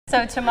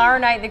So tomorrow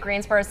night, the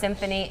Greensboro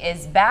Symphony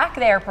is back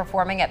there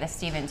performing at the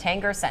Stephen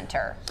Tanger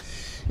Center.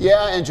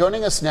 Yeah, and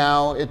joining us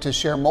now to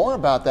share more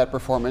about that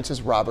performance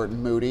is Robert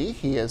Moody.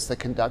 He is the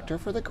conductor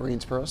for the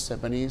Greensboro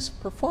Symphony's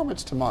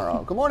performance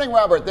tomorrow. Good morning,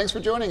 Robert. Thanks for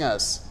joining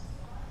us.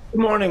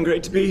 Good morning.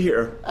 Great to be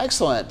here.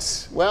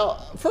 Excellent. Well,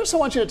 first I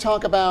want you to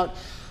talk about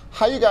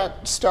how you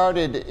got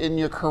started in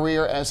your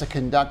career as a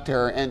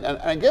conductor, and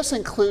I guess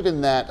include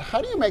in that,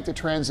 how do you make the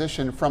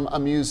transition from a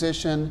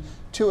musician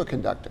to a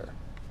conductor?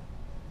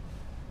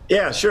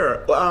 Yeah,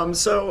 sure.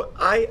 So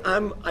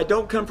I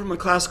don't come from a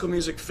classical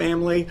music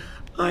family.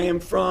 I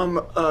am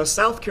from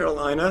South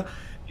Carolina,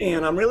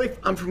 and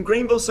I'm from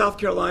Greenville, South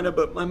Carolina,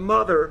 but my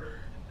mother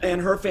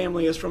and her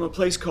family is from a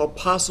place called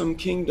Possum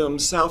Kingdom,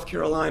 South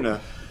Carolina.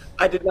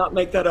 I did not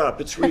make that up.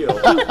 It's real.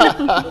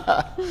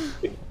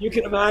 You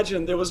can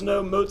imagine there was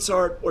no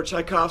Mozart or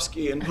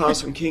Tchaikovsky in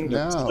Possum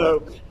Kingdom. No.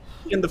 So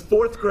in the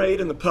 4th grade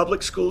in the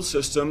public school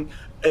system,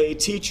 a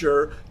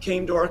teacher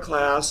came to our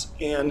class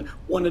and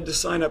wanted to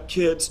sign up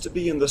kids to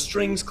be in the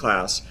strings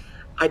class.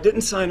 I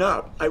didn't sign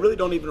up. I really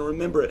don't even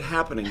remember it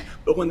happening.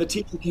 But when the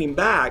teacher came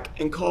back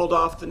and called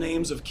off the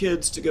names of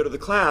kids to go to the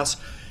class,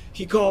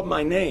 he called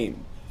my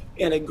name.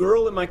 And a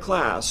girl in my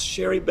class,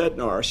 Sherry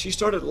Bednar, she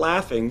started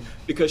laughing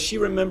because she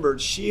remembered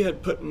she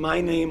had put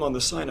my name on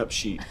the sign-up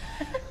sheet.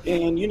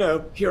 And, you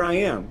know, here I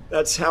am.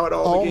 That's how it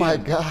all began. Oh my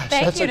gosh,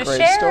 Thank that's you a to great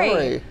Sherry.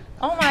 story.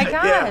 Oh my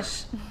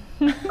gosh.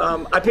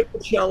 I picked the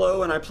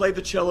cello, and I played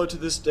the cello to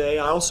this day.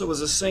 I also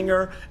was a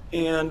singer,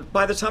 and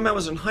by the time I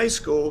was in high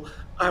school,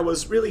 I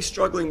was really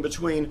struggling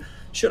between,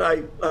 should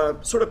I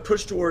sort of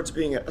push towards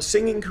being a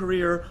singing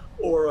career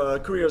or a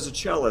career as a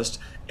cellist?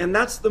 And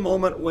that's the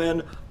moment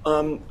when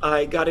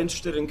I got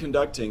interested in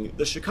conducting.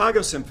 The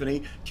Chicago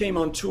Symphony came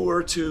on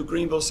tour to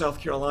Greenville, South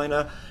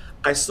Carolina.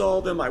 I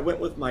saw them. I went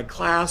with my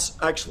class.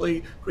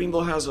 Actually,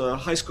 Greenville has a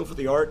high school for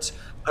the arts.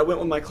 I went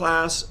with my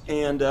class,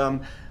 and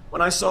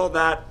when I saw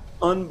that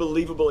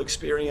unbelievable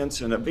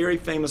experience and a very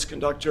famous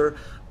conductor,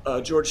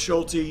 George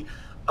Schulte,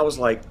 I was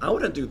like, I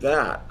want to do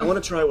that. I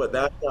want to try what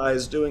that guy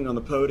is doing on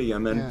the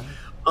podium. And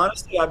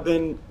honestly, I've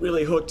been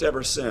really hooked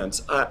ever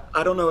since.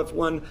 I don't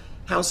know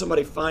how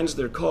somebody finds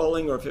their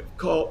calling or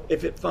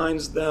if it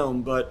finds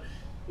them, but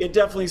it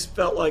definitely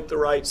felt like the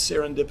right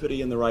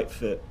serendipity and the right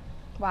fit.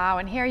 Wow,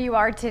 and here you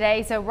are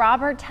today. So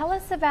Robert, tell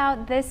us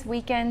about this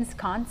weekend's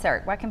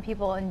concert. What can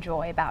people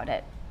enjoy about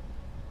it?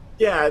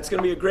 Yeah, it's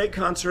going to be a great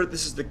concert.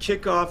 This is the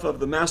kickoff of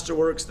the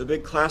Masterworks, the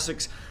big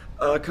classics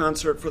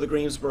concert for the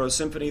Greensboro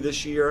Symphony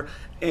this year.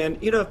 And,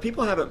 you know, if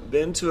people haven't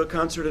been to a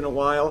concert in a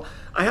while,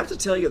 I have to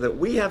tell you that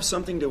we have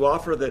something to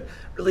offer that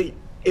really,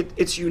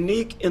 it's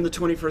unique in the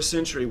 21st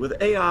century.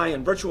 With AI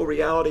and virtual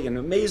reality and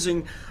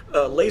amazing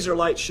laser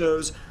light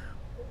shows,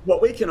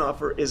 what we can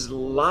offer is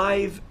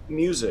live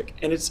music.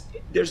 And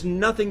there's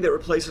nothing that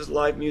replaces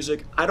live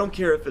music. I don't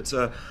care if it's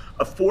a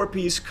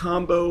 4-piece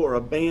combo or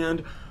a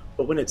band,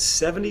 but when it's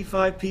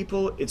 75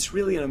 people, it's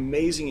really an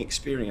amazing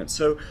experience.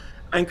 So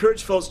I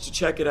encourage folks to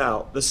check it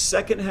out. The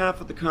second half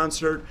of the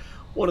concert,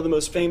 one of the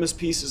most famous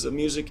pieces of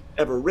music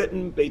ever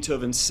written,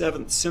 Beethoven's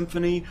 7th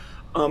Symphony.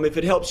 If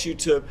it helps you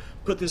to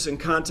put this in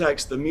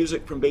context, the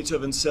music from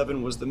Beethoven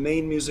 7 was the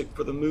main music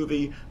for the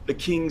movie The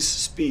King's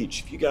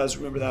Speech, if you guys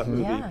remember that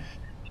movie. Yeah.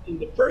 In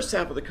the first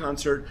half of the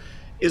concert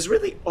is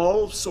really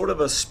all sort of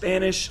a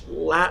Spanish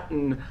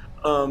Latin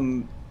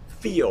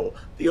feel.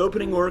 The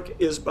opening work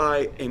is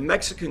by a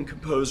Mexican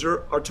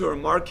composer, Arturo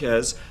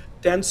Marquez,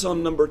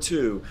 Danzón No.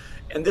 2.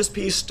 And this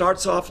piece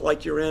starts off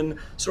like you're in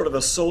sort of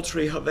a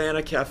sultry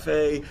Havana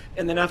cafe,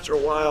 and then after a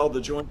while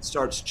the joint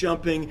starts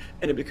jumping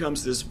and it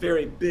becomes this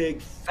very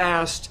big,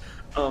 fast,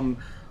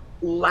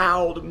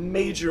 loud,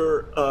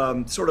 major,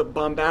 sort of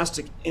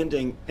bombastic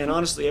ending. And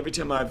honestly, every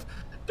time I've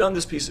done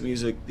this piece of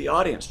music, the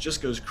audience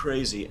just goes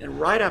crazy. And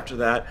right after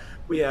that,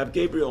 we have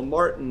Gabriel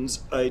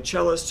Martins, a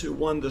cellist who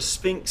won the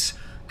Sphinx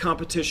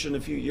competition a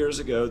few years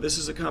ago. This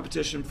is a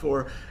competition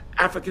for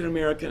African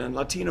American and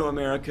Latino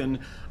American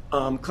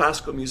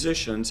classical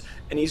musicians,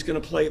 and he's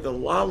going to play the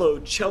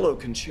Lalo Cello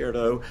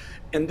Concerto.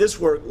 And this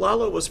work,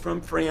 Lalo was from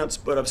France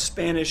but of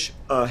Spanish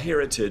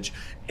heritage,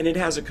 and it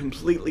has a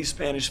completely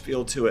Spanish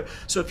feel to it.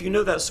 So if you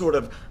know that sort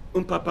of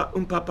papa,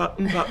 papa,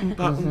 you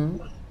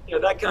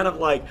know, that kind of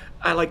like,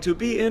 I like to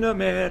be in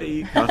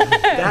America,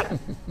 that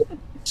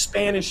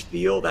Spanish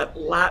feel, that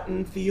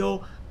Latin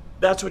feel,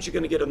 that's what you're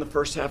going to get in the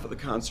first half of the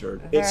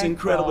concert. It's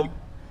incredibly cool.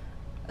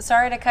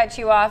 Sorry to cut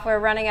you off. We're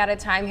running out of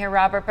time here,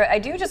 Robert, but I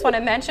do just want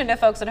to mention to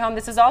folks at home,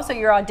 this is also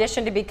your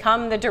audition to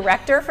become the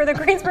director for the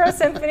Greensboro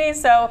Symphony.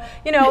 So,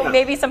 you know,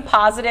 maybe some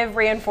positive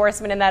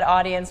reinforcement in that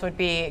audience would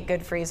be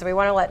good for you. So we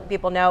want to let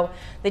people know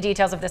the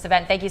details of this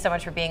event. Thank you so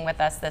much for being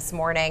with us this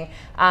morning.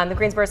 The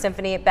Greensboro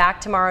Symphony back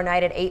tomorrow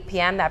night at 8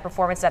 p.m. That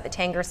performance is at the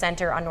Tanger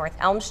Center on North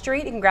Elm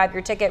Street. You can grab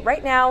your ticket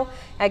right now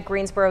at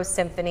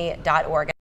greensborosymphony.org.